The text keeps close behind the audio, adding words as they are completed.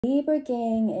Libra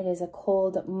gang, it is a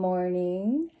cold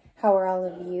morning. How are all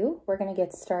of you? We're going to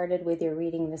get started with your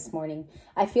reading this morning.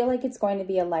 I feel like it's going to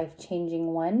be a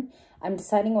life-changing one. I'm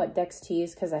deciding what decks to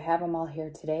use because I have them all here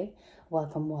today.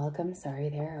 Welcome, welcome. Sorry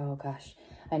there. Oh gosh,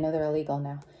 I know they're illegal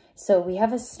now. So we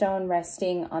have a stone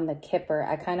resting on the Kipper.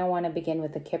 I kind of want to begin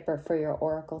with the Kipper for your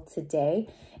oracle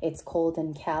today. It's cold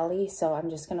in Cali, so I'm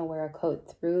just going to wear a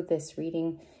coat through this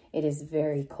reading. It is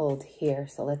very cold here,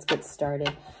 so let's get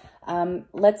started.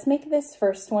 Let's make this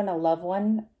first one a love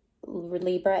one,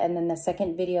 Libra, and then the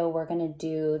second video we're going to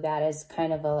do that as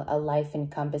kind of a life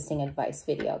encompassing advice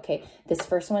video. Okay, this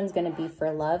first one's going to be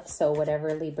for love, so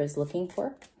whatever Libra's looking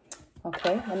for.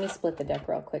 Okay, let me split the deck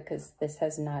real quick because this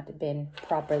has not been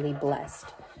properly blessed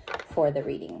for the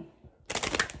reading.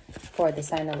 For the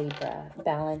sign of Libra,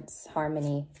 balance,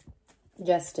 harmony,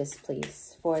 justice,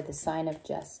 please, for the sign of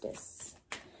justice.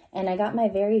 And I got my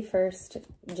very first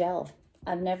gel.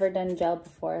 I've never done gel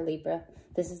before, Libra.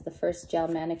 This is the first gel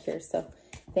manicure, so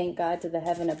thank God to the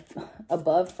heaven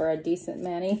above for a decent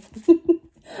mani.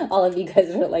 All of you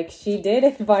guys are like, she did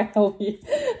it finally.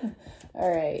 All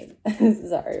right.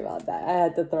 Sorry about that. I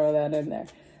had to throw that in there.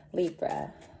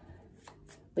 Libra.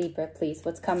 Libra, please.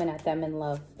 What's coming at them in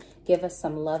love? Give us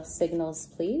some love signals,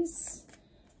 please.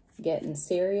 Getting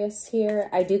serious here.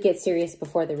 I do get serious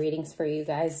before the readings for you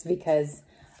guys because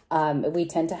we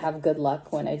tend to have good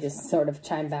luck when I just sort of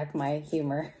chime back my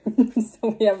humor.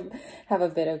 So we have a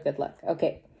bit of good luck.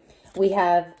 Okay. We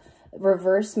have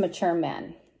reverse mature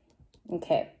man.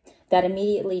 Okay. That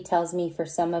immediately tells me for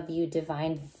some of you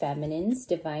divine feminines,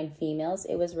 divine females,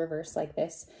 it was reversed like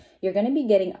this. You're going to be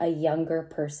getting a younger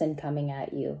person coming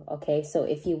at you. Okay. So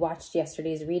if you watched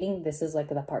yesterday's reading, this is like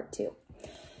the part 2.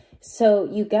 So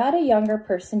you got a younger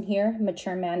person here,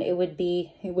 mature man. It would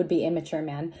be immature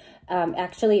man.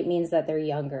 Actually, it means that they're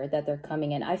younger, that they're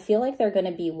coming in. I feel like they're going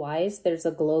to be wise. There's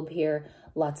a globe here,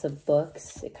 lots of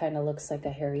books. It kind of looks like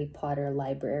a Harry Potter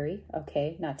library.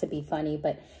 Okay, not to be funny,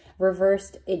 but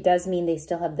reversed, it does mean they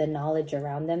still have the knowledge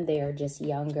around them. They are just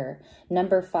younger.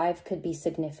 Number 5 could be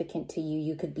significant to you.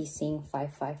 You could be seeing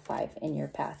 555 in your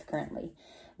path currently.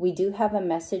 We do have a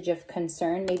message of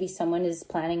concern. Maybe someone is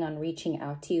planning on reaching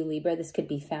out to you, Libra. This could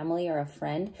be family or a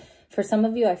friend. For some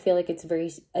of you, I feel like it's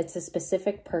a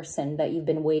specific person that you've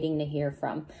been waiting to hear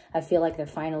from. I feel like they're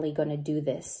finally going to do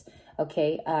this.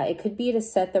 Okay. It could be to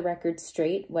set the record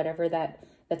straight. Whatever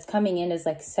that's coming in is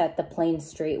like set the plane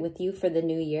straight with you for the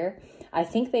new year. I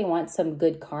think they want some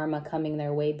good karma coming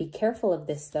their way. Be careful of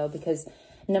this though, because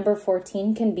number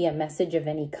 14 can be a message of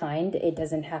any kind. It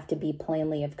doesn't have to be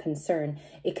plainly of concern.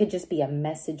 It could just be a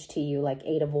message to you, like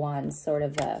 8 of Wands, sort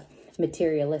of a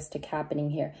materialistic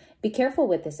happening here. Be careful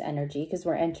with this energy because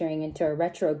we're entering into a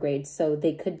retrograde. So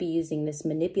they could be using this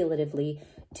manipulatively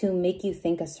to make you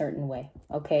think a certain way.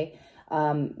 Okay.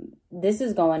 This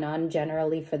is going on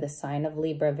generally for the sign of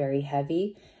Libra, very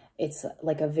heavy. It's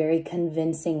like a very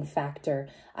convincing factor.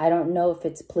 I don't know if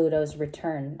it's Pluto's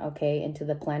return, okay, into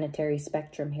the planetary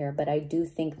spectrum here, but I do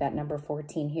think that number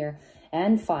 14 here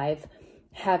and 5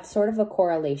 have sort of a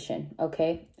correlation,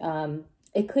 okay?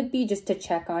 It could be just to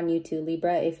check on you too,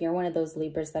 Libra. If you're one of those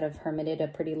Libras that have hermited a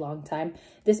pretty long time,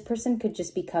 this person could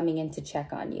just be coming in to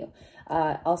check on you.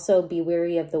 Also, be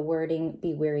wary of the wording.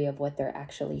 Be wary of what they're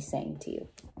actually saying to you.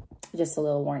 Just a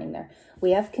little warning there.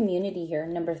 We have community here,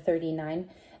 number 39.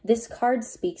 This card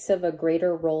speaks of a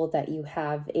greater role that you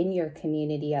have in your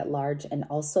community at large and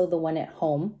also the one at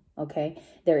home, okay?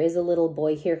 There is a little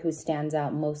boy here who stands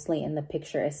out mostly in the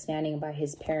picture as standing by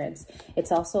his parents.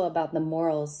 It's also about the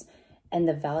morals and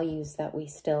the values that we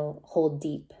still hold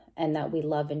deep and that we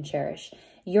love and cherish.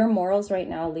 Your morals right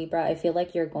now, Libra, I feel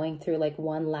like you're going through like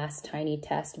one last tiny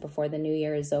test before the new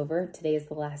year is over. Today is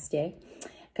the last day.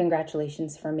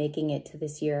 Congratulations for making it to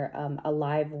this year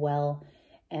alive, well,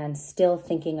 and still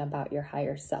thinking about your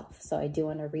higher self. So I do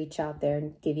want to reach out there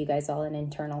and give you guys all an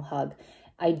internal hug.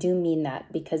 I do mean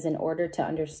that because in order to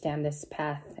understand this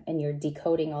path and you're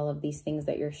decoding all of these things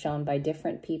that you're shown by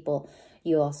different people,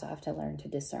 you also have to learn to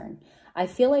discern. I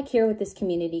feel like here with this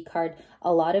community card,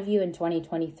 a lot of you in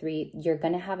 2023, you're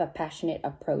going to have a passionate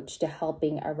approach to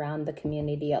helping around the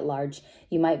community at large.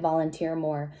 You might volunteer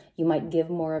more. You might give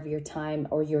more of your time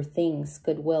or your things,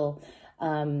 goodwill.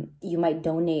 You might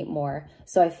donate more.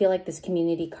 So I feel like this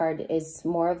community card is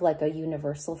more of like a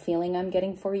universal feeling I'm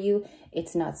getting for you.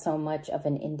 It's not so much of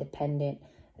an independent,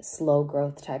 slow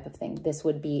growth type of thing. This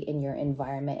would be in your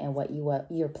environment and what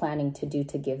you're planning to do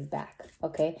to give back.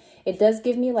 Okay. It does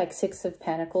give me like 6 of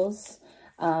Pentacles,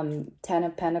 10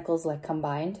 of Pentacles like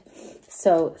combined.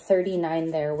 So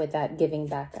 39 there with that giving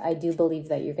back. I do believe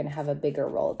that you're going to have a bigger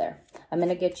role there. I'm going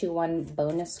to get you one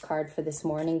bonus card for this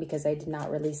morning because I did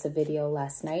not release a video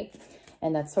last night.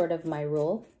 And that's sort of my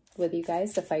rule with you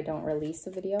guys if I don't release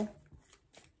a video.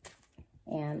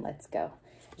 And let's go.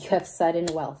 You have sudden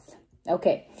wealth.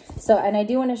 Okay, so, and I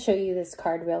do want to show you this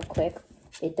card real quick.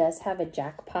 It does have a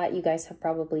jackpot. You guys have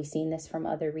probably seen this from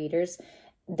other readers.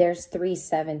 There's 3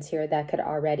 sevens here that could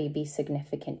already be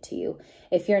significant to you.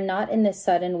 If you're not in the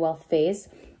sudden wealth phase,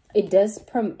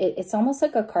 it's almost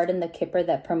like a card in the Kipper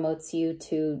that promotes you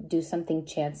to do something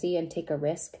chancy and take a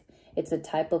risk. It's a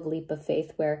type of leap of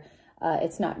faith where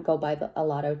it's not go buy a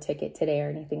lotto ticket today or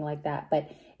anything like that.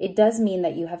 But it does mean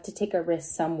that you have to take a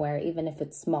risk somewhere, even if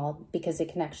it's small, because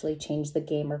it can actually change the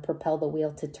game or propel the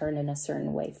wheel to turn in a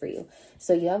certain way for you.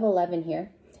 So you have 11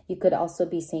 here. You could also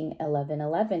be seeing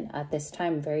 1111 at this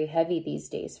time, very heavy these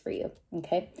days for you,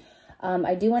 okay?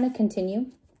 I do want to continue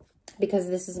because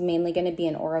this is mainly going to be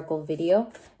an oracle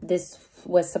video. This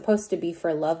was supposed to be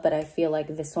for love, but I feel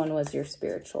like this one was your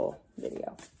spiritual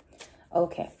video.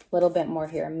 Okay, a little bit more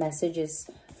here. Messages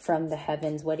from the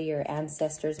heavens. What do your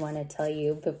ancestors want to tell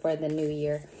you before the new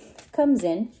year comes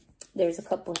in? There's a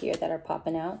couple here that are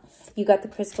popping out. You got the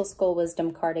Crystal Skull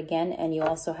Wisdom card again, and you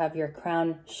also have your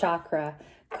Crown Chakra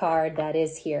card that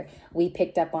is here. We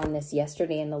picked up on this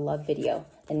yesterday in the love video,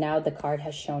 and now the card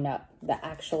has shown up, the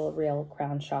actual real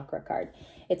Crown Chakra card.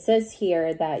 It says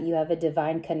here that you have a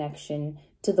divine connection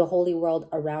to the holy world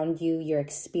around you. You're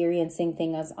experiencing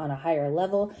things on a higher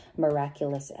level,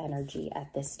 miraculous energy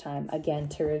at this time. Again,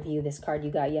 to review this card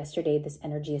you got yesterday, this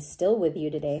energy is still with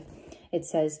you today. It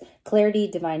says clarity,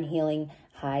 divine healing,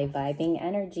 high vibing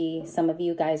energy. Some of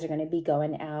you guys are going to be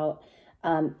going out.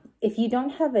 If you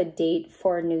don't have a date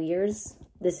for New Year's,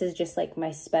 this is just like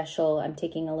my special. I'm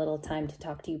taking a little time to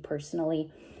talk to you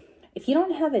personally. If you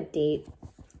don't have a date,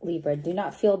 Libra, do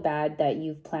not feel bad that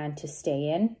you've planned to stay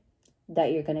in,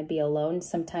 that you're going to be alone.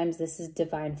 Sometimes this is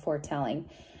divine foretelling.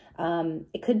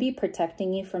 It could be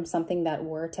protecting you from something that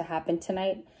were to happen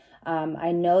tonight.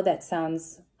 I know that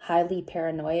sounds highly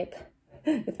paranoid,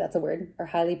 if that's a word, or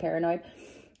highly paranoid.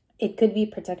 It could be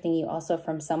protecting you also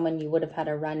from someone you would have had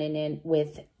a run-in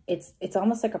with. It's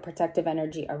almost like a protective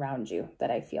energy around you that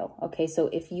I feel. Okay, so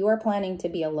if you are planning to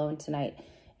be alone tonight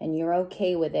and you're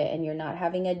okay with it and you're not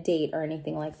having a date or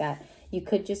anything like that, you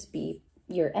could just be,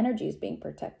 your energy is being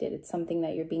protected. It's something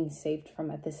that you're being saved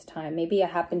from at this time. Maybe a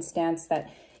happenstance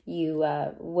that you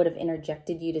would have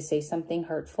interjected you to say something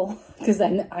hurtful, because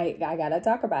I gotta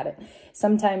talk about it.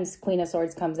 Sometimes Queen of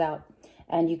Swords comes out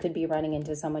and you could be running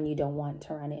into someone you don't want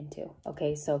to run into.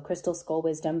 Okay, so Crystal Skull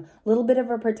Wisdom, a little bit of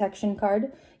a protection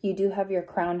card. You do have your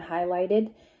crown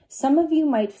highlighted. Some of you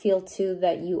might feel too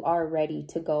that you are ready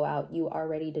to go out. You are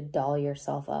ready to doll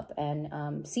yourself up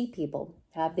and see people,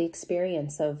 have the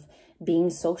experience of being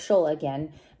social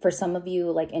again. For some of you,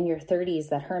 like in your 30s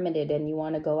that hermited and you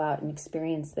want to go out and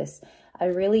experience this, I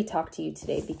really talk to you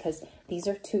today because these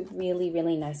are 2 really,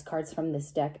 really nice cards from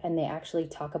this deck, and they actually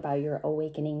talk about your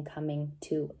awakening coming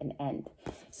to an end.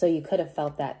 So you could have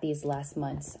felt that these last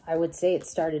months. I would say it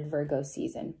started Virgo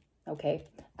season, okay?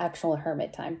 Actual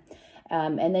hermit time.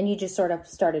 And then you just sort of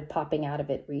started popping out of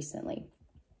it recently.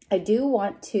 I do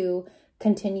want to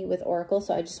continue with Oracle,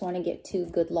 so I just want to get 2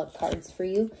 good luck cards for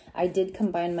you. I did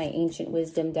combine my Ancient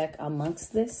Wisdom deck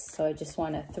amongst this, so I just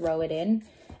want to throw it in.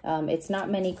 It's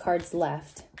not many cards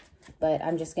left, but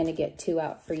I'm just going to get 2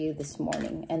 out for you this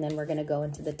morning, and then we're going to go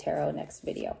into the tarot next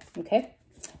video, okay?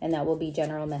 And that will be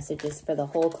general messages for the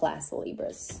whole class,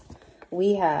 Libras.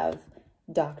 We have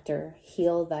Doctor,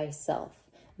 Heal Thyself.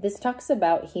 This talks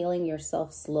about healing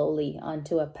yourself slowly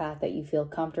onto a path that you feel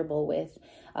comfortable with.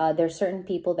 There's certain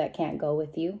people that can't go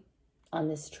with you on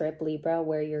this trip, Libra,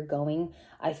 where you're going.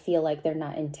 I feel like they're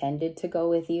not intended to go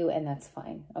with you, and that's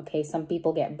fine. Okay, some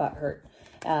people get butthurt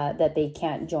that they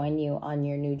can't join you on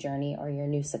your new journey or your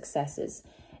new successes.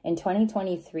 In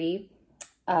 2023,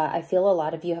 I feel a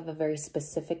lot of you have a very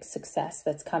specific success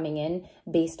that's coming in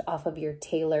based off of your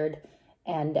tailored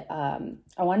and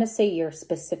I want to say your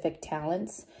specific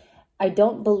talents. I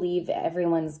don't believe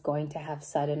everyone's going to have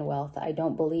sudden wealth. I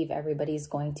don't believe everybody's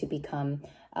going to become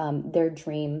their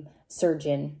dream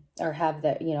surgeon or have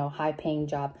the, high paying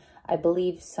job. I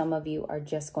believe some of you are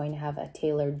just going to have a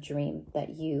tailored dream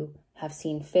that you have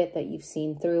seen fit, that you've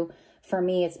seen through. For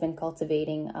me, it's been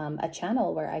cultivating a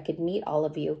channel where I could meet all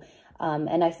of you.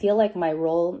 And I feel like my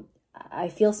role, I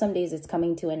feel some days it's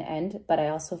coming to an end, but I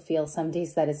also feel some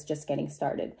days that it's just getting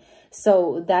started.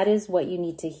 So that is what you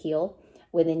need to heal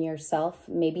within yourself.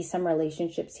 Maybe some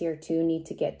relationships here too need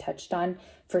to get touched on.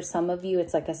 For some of you,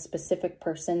 it's like a specific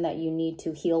person that you need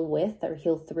to heal with or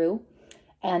heal through.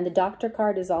 And the Doctor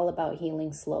card is all about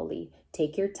healing slowly.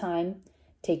 Take your time.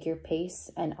 take your pace,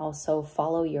 and also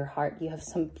follow your heart. You have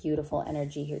some beautiful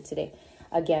energy here today.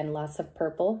 Again, lots of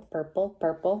purple, purple,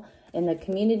 purple. In the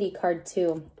community card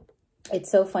too,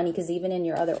 it's so funny because even in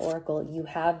your other oracle, you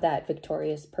have that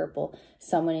victorious purple.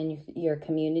 Someone in your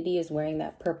community is wearing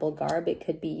that purple garb. It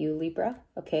could be you, Libra,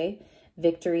 okay?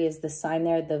 Victory is the sign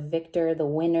there, the victor, the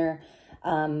winner.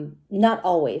 Not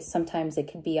always. Sometimes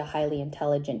it could be a highly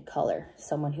intelligent color,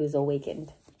 someone who's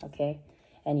awakened, okay?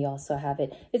 And you also have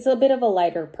it. It's a bit of a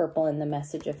lighter purple in the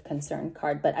message of concern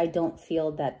card, but I don't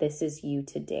feel that this is you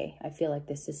today. I feel like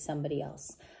this is somebody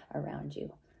else around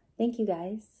you. Thank you,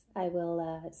 guys. I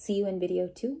will see you in video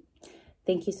 2.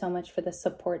 Thank you so much for the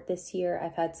support this year.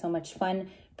 I've had so much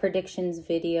fun. Predictions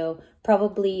video,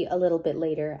 probably a little bit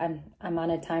later. I'm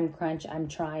on a time crunch. I'm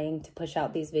trying to push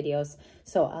out these videos,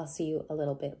 so I'll see you a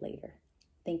little bit later.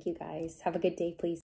 Thank you, guys. Have a good day, please.